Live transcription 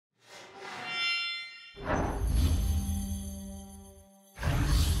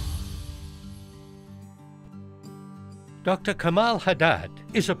Dr. Kamal Haddad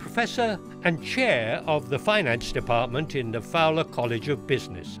is a professor and chair of the finance department in the Fowler College of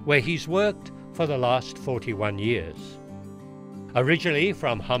Business, where he's worked for the last 41 years. Originally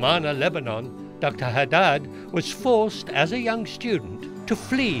from Hamana, Lebanon, Dr. Haddad was forced as a young student to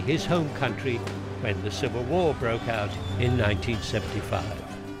flee his home country when the Civil War broke out in 1975.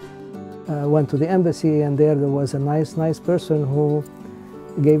 I went to the embassy, and there was a nice person who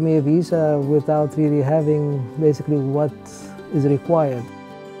gave me a visa without really having basically what is required.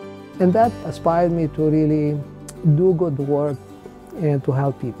 And that inspired me to really do good work and to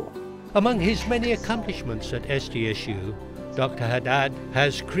help people. Among his many accomplishments at SDSU, Dr. Haddad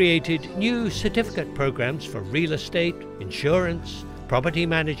has created new certificate programs for real estate, insurance, property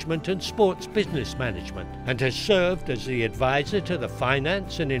management and sports business management, and has served as the advisor to the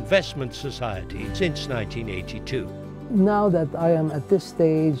Finance and Investment Society since 1982. Now that I am at this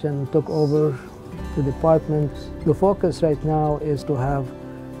stage and took over the department, the focus right now is to have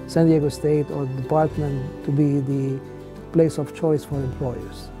San Diego State or the department to be the place of choice for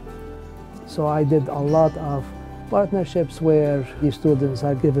employers. So I did a lot of partnerships where the students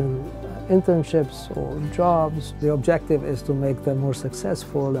are given internships or jobs. The objective is to make them more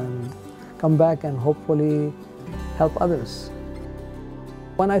successful and come back and hopefully help others.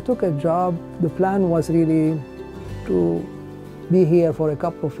 When I took a job, the plan was really to be here for a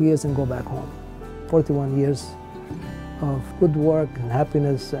couple of years and go back home. 41 years of good work and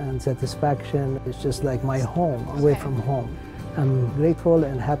happiness and satisfaction. It's just like my home, away from home. I'm grateful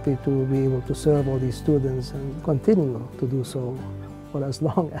and happy to be able to serve all these students and continue to do so for as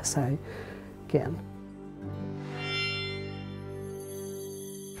long as I can.